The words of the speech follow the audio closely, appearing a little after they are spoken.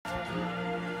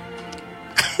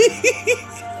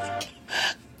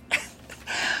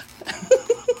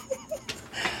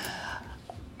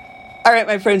All right,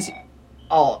 my friends.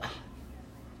 Oh.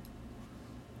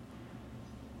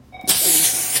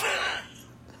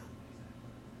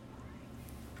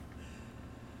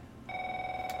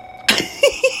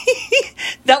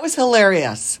 That was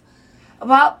hilarious.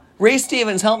 Well, Ray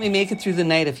Stevens, help me make it through the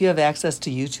night. If you have access to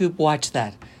YouTube, watch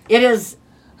that. it is.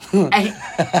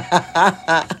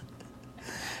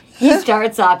 He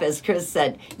starts off, as Chris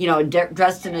said,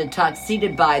 dressed in a tux,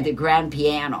 seated by the grand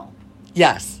piano.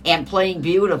 Yes. And playing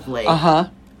beautifully. Uh-huh.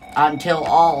 Until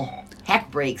all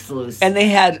heck breaks loose. And they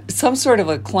had some sort of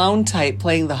a clown type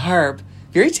playing the harp.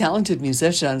 Very talented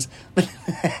musicians.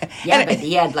 Yeah, but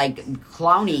he had like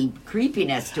clowny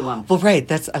creepiness to him. Well,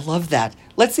 right. I love that.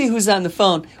 Let's see who's on the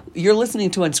phone. You're listening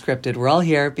to Unscripted. We're all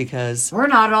here because... We're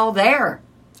not all there.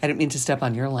 I didn't mean to step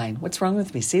on your line. What's wrong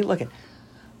with me? See, look at...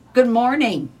 Good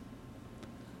morning.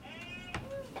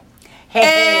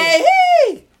 Hey!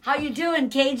 Hey! How you doing,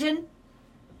 Cajun?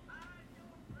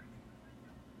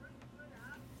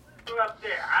 Up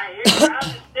there. I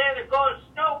understand it's going to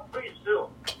snow pretty soon.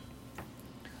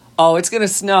 Oh, it's going to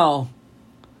snow.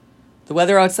 The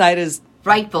weather outside is...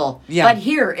 Frightful. Yeah. But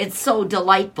here, it's so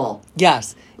delightful.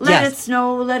 Yes. Let it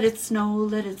snow, let it snow,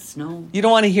 let it snow. You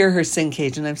don't want to hear her sing,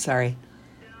 Cajun. I'm sorry.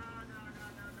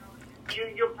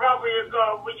 You probably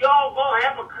go. You all going to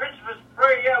have a Christmas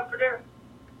parade up there?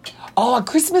 Oh, a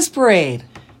Christmas parade.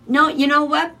 No, you know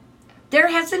what? There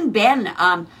hasn't been...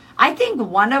 I think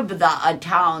one of the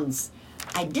towns,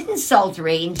 didn't Salt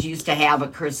Range used to have a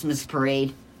Christmas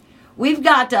parade? We've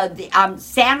got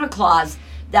Santa Claus,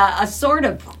 a sort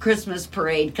of Christmas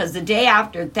parade, because the day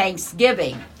after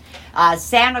Thanksgiving,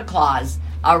 Santa Claus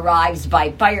arrives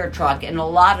by fire truck, and a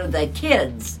lot of the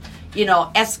kids,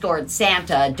 escort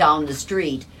Santa down the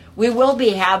street. We will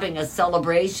be having a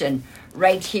celebration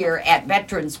right here at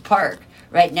Veterans Park,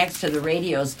 right next to the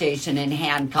radio station in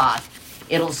Hancock.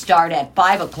 It'll start at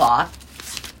 5 o'clock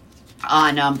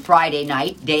on Friday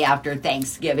night, day after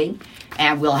Thanksgiving.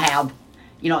 And we'll have,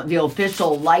 the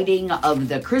official lighting of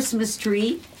the Christmas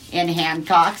tree in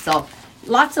Hancock. So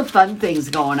lots of fun things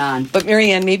going on. But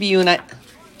Marianne, maybe you and I...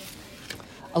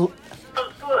 Sounds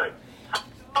good. Hot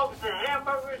dogs and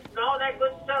hamburgers and all that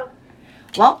good stuff.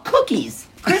 Well, cookies.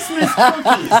 Christmas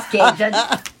cookies, Cajun.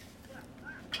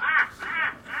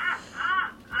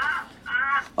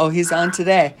 Oh, he's on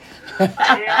today.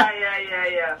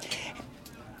 Yeah.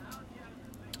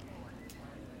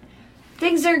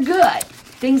 Things are good.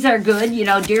 Things are good.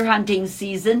 Deer hunting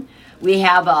season. We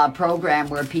have a program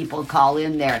where people call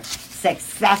in their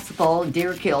successful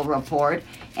deer kill report,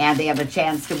 and they have a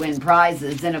chance to win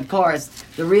prizes. And, of course,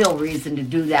 the real reason to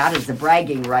do that is the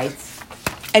bragging rights.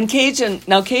 And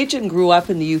Cajun grew up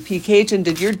in the UP. Cajun,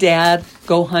 did your dad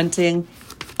go hunting?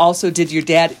 Also, did your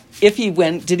dad, if he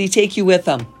went, did he take you with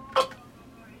him?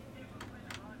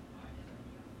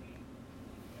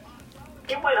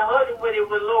 He went hunting when he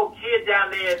was a little kid down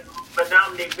there in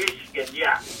Menominee, Michigan,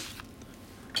 yeah.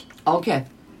 Okay.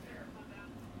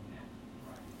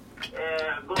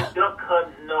 Go duck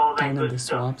hunting and all that Down in good the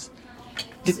stuff.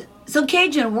 swamps. So,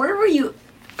 Cajun, where were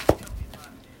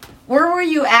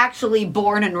you actually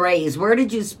born and raised? Where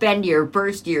did you spend your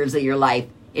first years of your life?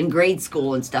 In grade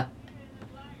school and stuff?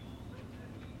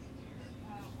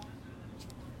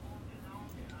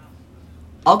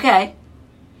 Okay.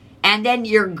 And then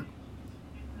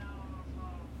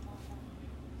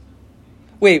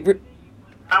Wait,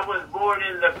 I was born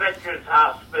in the Veterans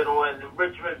Hospital in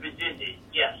Richmond, Virginia,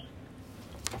 yes.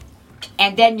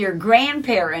 And then your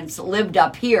grandparents lived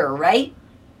up here, right?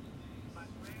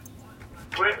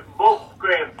 Both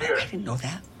grandparents. I didn't know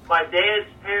that. My dad's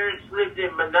parents lived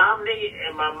in Menominee,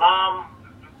 and my mom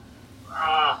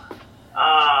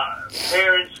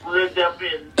parents lived up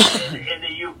in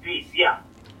the UP. Yeah.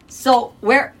 So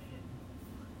where?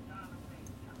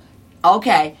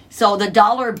 Okay, so the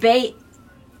Dollar Bay.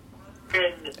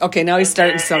 Okay, now he's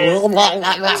starting to sound. Uncles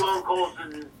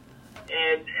and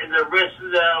the rest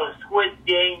of the Squid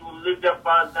Gang who lived up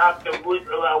on top of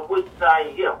Woodside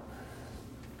Hill.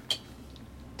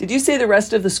 Did you say the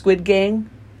rest of the Squid Gang?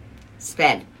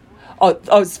 Sped.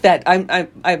 Oh, Sped.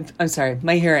 I'm sorry.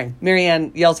 My hearing.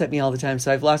 Marianne yells at me all the time,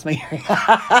 so I've lost my hearing. The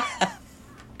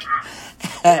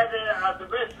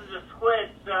rest of the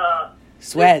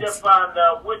Squeds lived up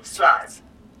on Woodside.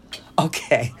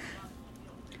 Okay.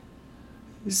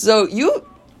 So you...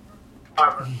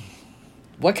 Farmers.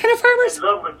 What kind of farmers?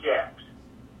 Lumberjacks.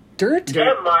 Dirt?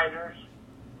 And miners.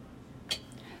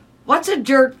 What's a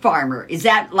dirt farmer? Is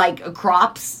that like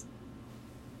crops?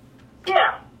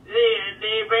 Yeah.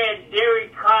 They ran dairy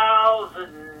cows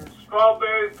and straw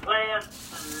strawberry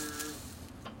plants,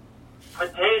 and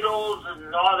potatoes,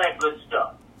 and all that good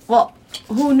stuff. Well,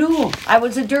 who knew? I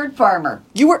was a dirt farmer.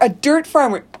 You were a dirt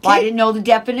farmer. Well, I didn't know the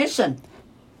definition.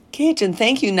 Cajun,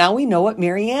 thank you. Now we know what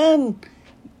Marianne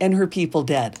and her people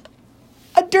did.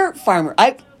 A dirt farmer.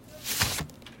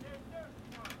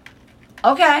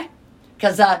 Okay.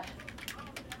 Because,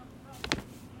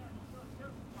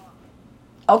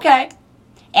 okay.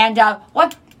 And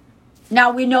what?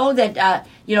 Now we know that,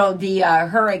 the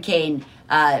hurricane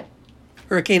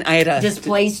Hurricane Ida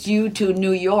displaced you to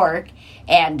New York.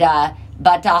 And,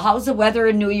 but how's the weather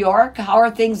in New York? How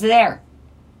are things there?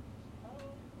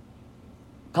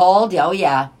 Cold? Oh,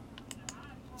 yeah.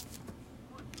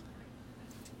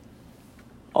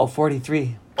 Oh,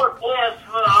 43. Yes,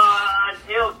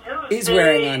 until Tuesday. He's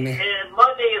wearing on me. And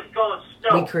Monday is going to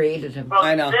snow. We created him. From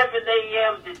I know. 7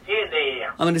 a.m. to 10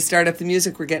 a.m. I'm going to start up the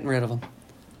music. We're getting rid of them.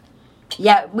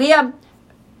 Yeah,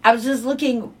 I was just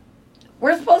looking.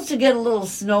 We're supposed to get a little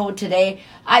snow today.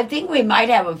 I think we might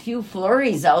have a few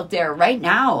flurries out there right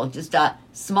now. Just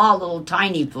small, little,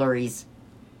 tiny flurries.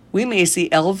 We may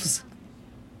see elves.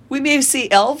 We may see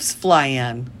elves fly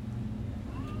in.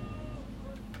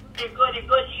 Good. You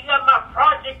got my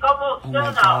project almost my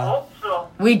done. God. I hope so.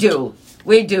 We do.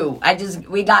 We have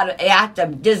to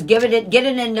just get it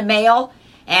in the mail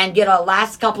and get our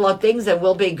last couple of things and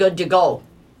we'll be good to go.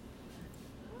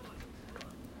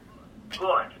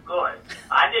 Good.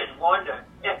 I just wonder.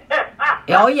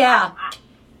 Oh, yeah.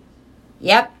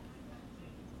 Yep.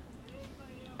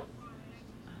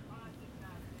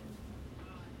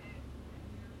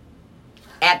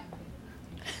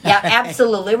 Yeah,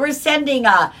 absolutely. We're sending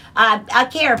a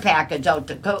care package out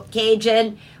to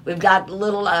Cajun. We've got a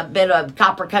little bit of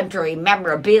Copper Country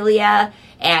memorabilia,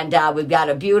 and we've got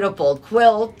a beautiful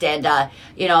quilt, and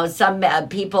some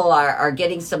people are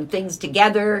getting some things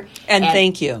together. And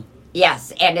thank you.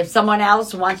 Yes, and if someone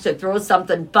else wants to throw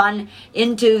something fun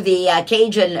into the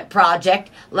Cajun project,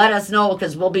 let us know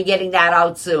because we'll be getting that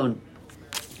out soon.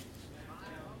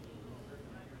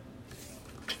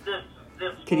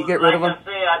 Can you get rid of them? Like I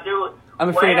say, I do. I'm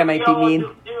afraid I might be mean.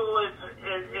 What you do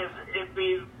is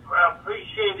be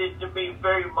appreciated to me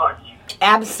very much.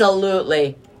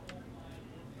 Absolutely.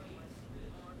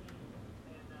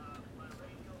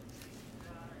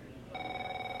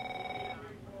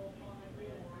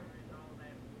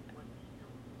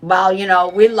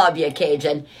 Well, we love you,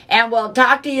 Cajun. And we'll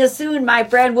talk to you soon, my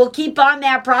friend. We'll keep on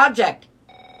that project.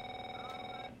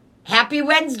 Happy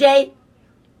Wednesday.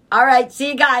 All right, see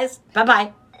you guys.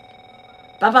 Bye-bye.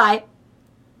 Bye-bye.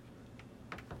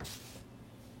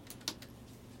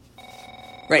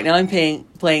 Right now I'm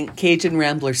playing Cajun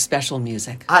Rambler special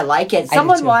music. I like it. I do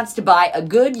Someone too. wants to buy a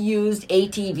good used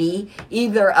ATV,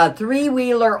 either a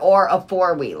 3-wheeler or a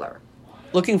 4-wheeler.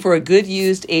 Looking for a good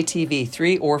used ATV,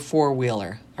 3 or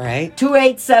 4-wheeler. All right?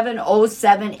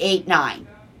 287-0789.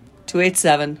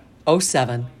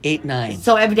 287-0789.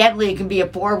 So evidently it can be a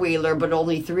 4-wheeler, but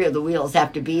only 3 of the wheels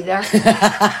have to be there.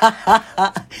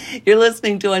 You're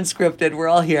listening to Unscripted. We're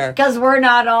all here. Because we're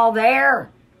not all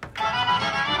there.